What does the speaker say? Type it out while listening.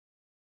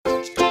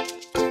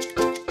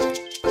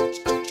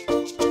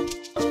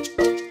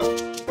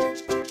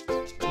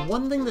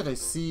One thing that I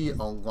see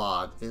a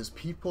lot is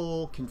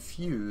people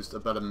confused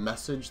about a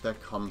message that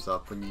comes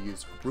up when you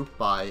use group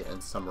by and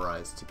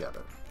summarize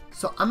together.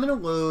 So I'm going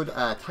to load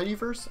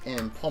tidyverse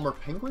and Palmer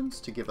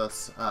penguins to give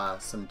us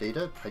some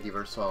data.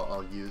 Tidyverse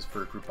I'll use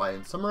for group by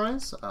and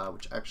summarize,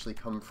 which actually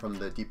come from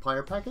the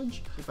dplyr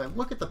package. If I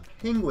look at the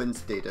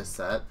penguins data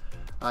set,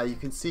 you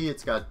can see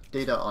it's got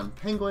data on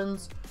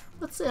penguins.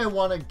 Let's say I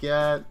want to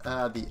get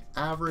the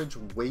average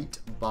weight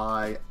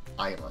by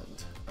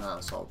island.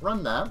 So I'll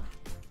run that.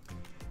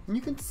 And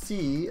you can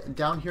see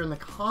down here in the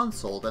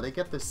console that I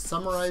get this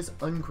summarise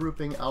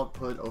ungrouping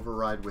output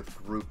override with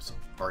groups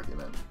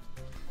argument.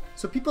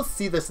 So people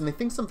see this and they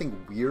think something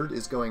weird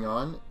is going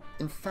on.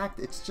 In fact,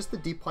 it's just the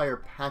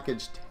dplyr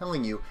package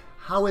telling you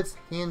how it's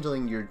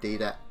handling your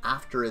data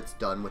after it's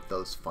done with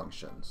those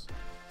functions.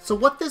 So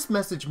what this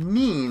message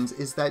means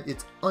is that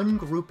it's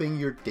ungrouping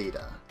your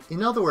data.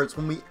 In other words,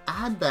 when we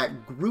add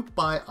that group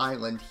by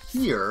island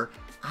here,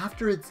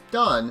 after it's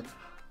done,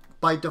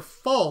 by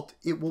default,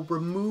 it will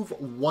remove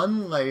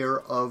one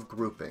layer of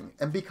grouping.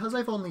 And because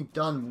I've only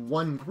done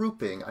one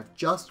grouping, I've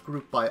just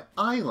grouped by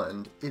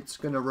island, it's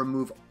going to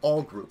remove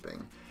all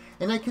grouping.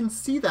 And I can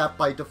see that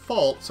by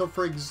default. So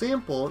for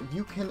example,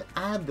 you can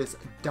add this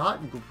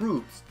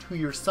 .groups to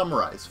your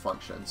summarise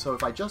function. So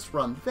if I just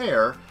run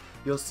there,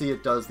 you'll see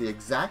it does the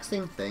exact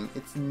same thing.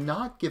 It's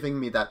not giving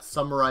me that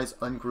summarise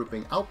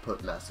ungrouping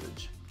output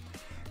message.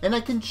 And I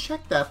can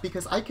check that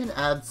because I can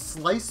add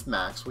slice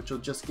max, which will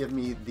just give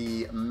me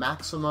the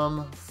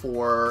maximum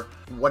for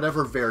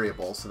whatever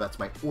variable. So that's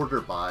my order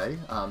by.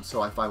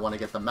 So if I want to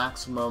get the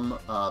maximum,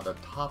 the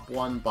top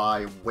one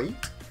by weight,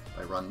 if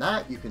I run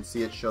that, you can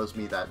see it shows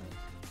me that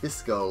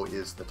Bisco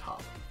is the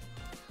top.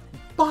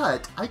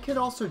 But I can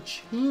also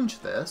change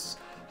this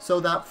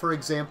so that, for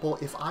example,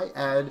 if I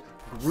add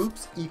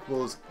groups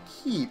equals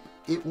keep,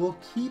 it will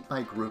keep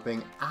my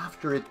grouping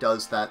after it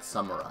does that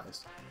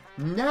summarize.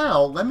 Now,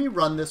 let me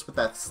run this with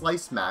that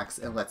slice max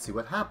and let's see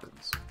what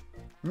happens.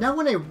 Now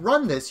when I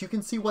run this, you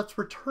can see what's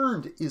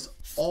returned is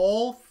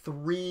all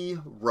 3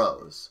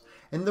 rows.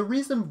 And the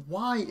reason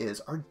why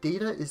is our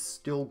data is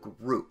still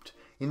grouped.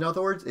 In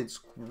other words, it's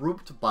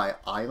grouped by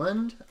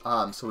island.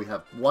 So we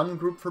have one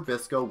group for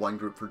Bisco, one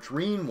group for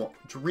Dream,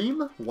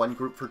 one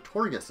group for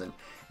Torgerson.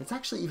 It's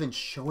actually even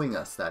showing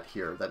us that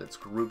here, that it's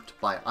grouped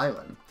by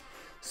island.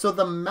 So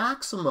the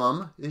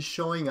maximum is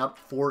showing up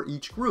for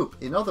each group.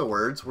 In other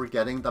words, we're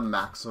getting the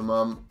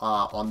maximum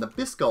on the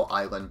Bisco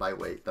island by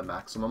weight, the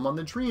maximum on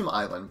the Dream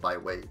island by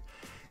weight.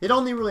 It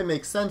only really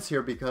makes sense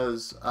here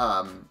because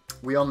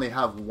we only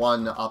have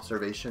one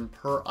observation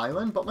per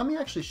island, but let me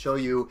actually show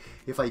you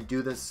if I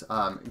do this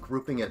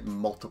grouping it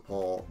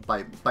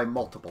by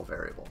multiple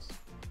variables.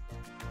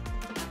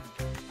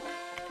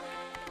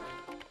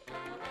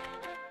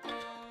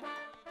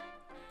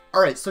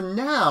 Alright, so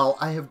now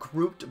I have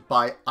grouped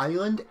by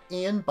island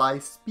and by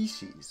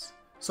species.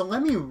 So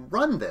let me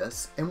run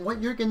this, and what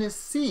you're going to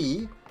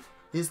see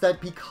is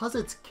that because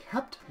it's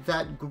kept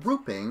that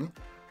grouping,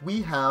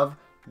 we have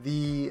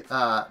the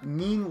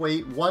mean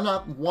weight,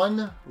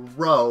 one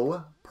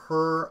row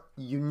per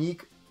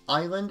unique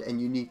island and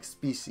unique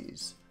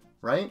species,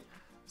 right?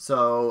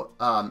 So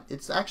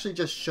it's actually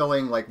just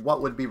showing like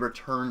what would be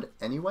returned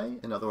anyway.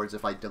 In other words,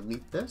 if I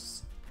delete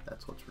this,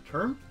 that's what's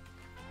returned.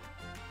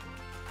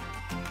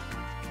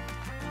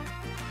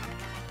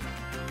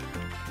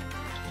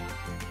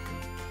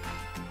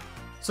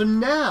 So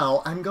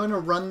now I'm going to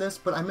run this,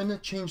 but I'm going to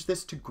change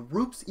this to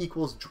groups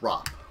equals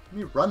drop. Let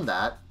me run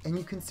that, and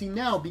you can see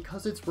now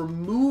because it's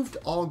removed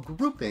all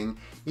grouping,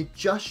 it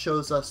just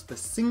shows us the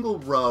single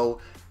row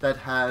that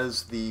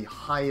has the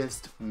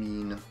highest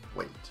mean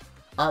weight.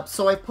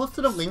 So I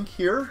posted a link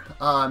here.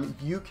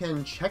 You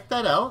can check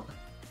that out,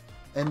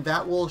 and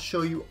that will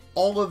show you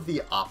all of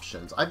the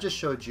options. I've just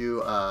showed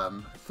you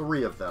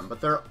 3 of them,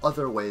 but there are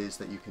other ways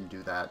that you can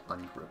do that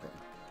ungrouping.